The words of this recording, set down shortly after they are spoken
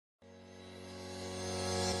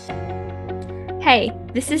Hey,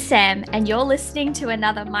 this is Sam, and you're listening to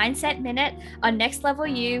another Mindset Minute on Next Level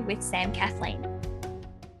You with Sam Kathleen.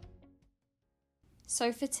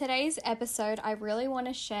 So for today's episode, I really want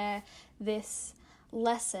to share this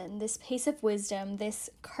lesson, this piece of wisdom, this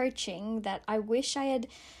coaching that I wish I had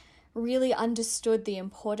really understood the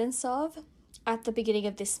importance of at the beginning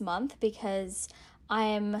of this month, because I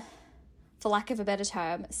am, for lack of a better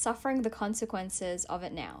term, suffering the consequences of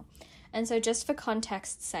it now. And so just for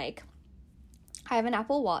context's sake, I have an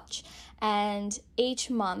Apple Watch, and each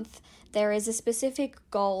month there is a specific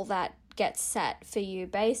goal that gets set for you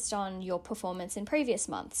based on your performance in previous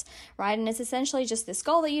months, right? And it's essentially just this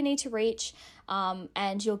goal that you need to reach,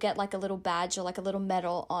 and you'll get like a little badge or like a little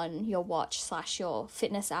medal on your watch / your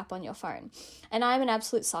fitness app on your phone. And I'm an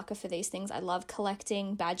absolute sucker for these things. I love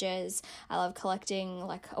collecting badges. I love collecting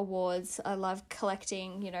like awards. I love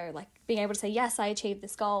collecting, like being able to say, yes, I achieved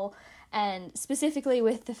this goal. And specifically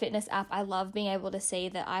with the fitness app, I love being able to see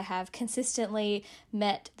that I have consistently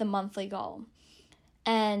met the monthly goal.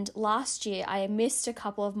 And last year I missed a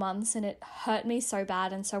couple of months and it hurt me so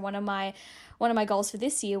bad. And so one of my goals for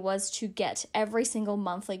this year was to get every single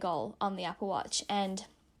monthly goal on the Apple Watch. And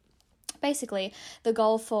basically the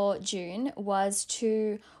goal for June was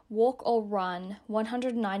to walk or run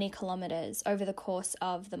 190 kilometers over the course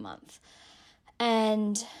of the month.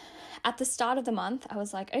 And at the start of the month, I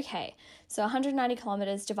was like, okay, so 190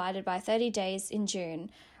 kilometers divided by 30 days in June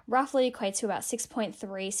roughly equates to about 6.3,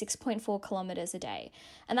 6.4 kilometers a day.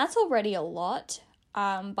 And that's already a lot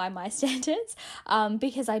by my standards,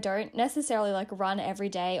 because I don't necessarily like run every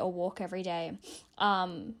day or walk every day.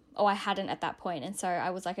 Or I hadn't at that point. And so I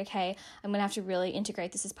was like, okay, I'm going to have to really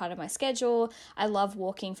integrate this as part of my schedule. I love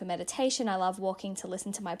walking for meditation. I love walking to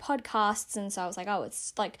listen to my podcasts. And so I was like, oh,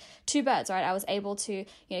 it's like two birds, right? I was able to,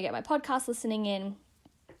 get my podcast listening in,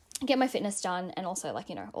 get my fitness done, and also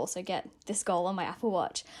also get this goal on my Apple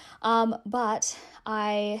Watch. But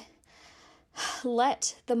I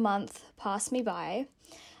let the month pass me by.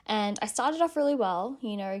 And I started off really well,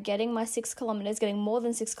 getting my 6 kilometers, getting more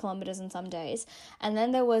than 6 kilometers in some days. And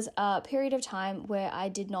then there was a period of time where I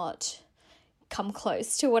did not come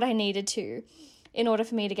close to what I needed to in order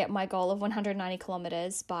for me to get my goal of 190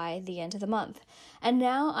 kilometers by the end of the month. And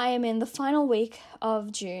now I am in the final week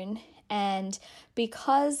of June. And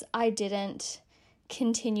because I didn't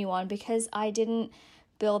continue on, because I didn't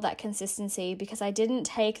build that consistency, because I didn't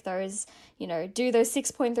take those, do those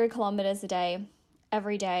 6.3 kilometers a day,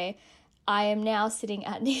 every day, I am now sitting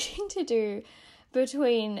at needing to do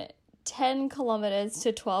between 10 kilometers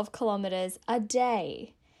to 12 kilometers a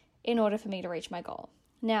day in order for me to reach my goal.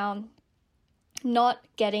 Now, not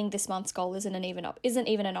getting this month's goal isn't even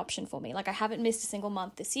an option for me. Like, I haven't missed a single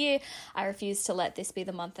month this year. I refuse to let this be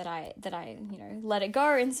the month that I let it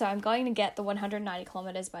go. And so I'm going to get the 190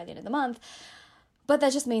 kilometers by the end of the month. But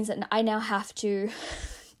that just means that I now have to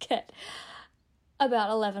get about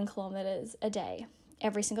 11 kilometers a day,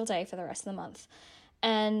 every single day for the rest of the month.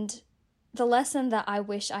 And the lesson that I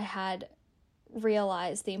wish I had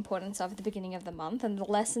realized the importance of at the beginning of the month, and the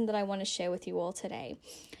lesson that I want to share with you all today,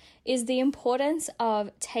 is the importance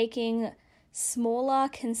of taking smaller,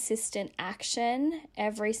 consistent action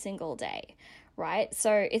every single day, right?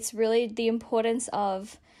 So it's really the importance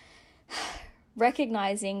of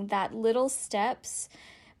recognizing that little steps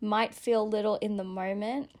might feel little in the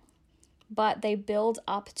moment, but they build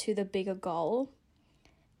up to the bigger goal.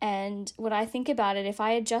 And when I think about it, if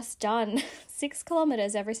I had just done 6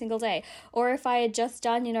 kilometers every single day, or if I had just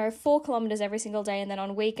done, 4 kilometers every single day, and then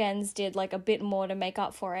on weekends did like a bit more to make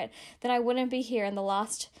up for it, then I wouldn't be here in the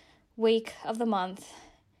last week of the month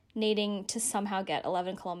needing to somehow get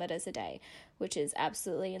 11 kilometers a day, which is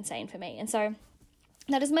absolutely insane for me. And so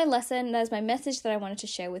that is my lesson. That is my message that I wanted to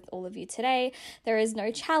share with all of you today. There is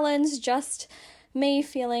no challenge, just me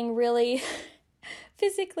feeling really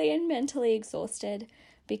physically and mentally exhausted,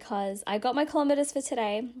 because I got my kilometers for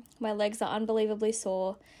today. My legs are unbelievably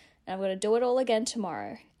sore, and I'm going to do it all again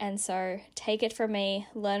tomorrow. And so take it from me,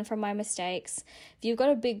 learn from my mistakes. If you've got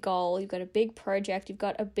a big goal, you've got a big project, you've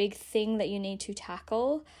got a big thing that you need to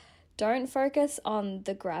tackle, don't focus on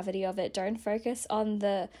the gravity of it. Don't focus on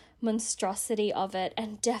the monstrosity of it,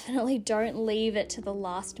 and definitely don't leave it to the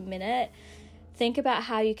last minute. Think about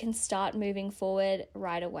how you can start moving forward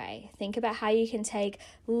right away. Think about how you can take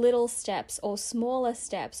little steps or smaller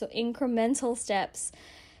steps or incremental steps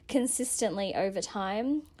consistently over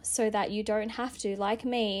time, so that you don't have to, like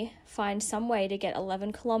me, find some way to get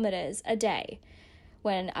 11 kilometers a day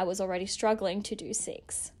when I was already struggling to do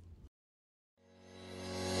 6.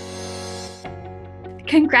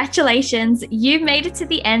 Congratulations, you've made it to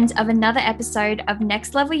the end of another episode of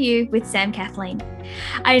Next Level You with Sam Kathleen.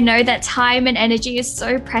 I know that time and energy is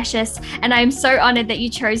so precious, and I am so honored that you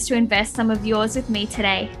chose to invest some of yours with me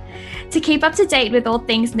today. To keep up to date with all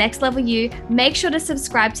things Next Level You, make sure to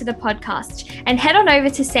subscribe to the podcast and head on over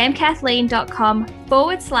to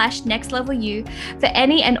samkathleen.com/nextlevelU for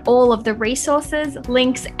any and all of the resources,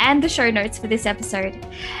 links, and the show notes for this episode.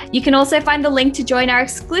 You can also find the link to join our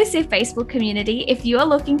exclusive Facebook community if you are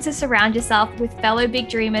looking to surround yourself with fellow big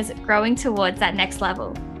dreamers growing towards that next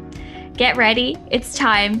level. Get ready, it's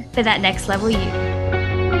time for that next level you.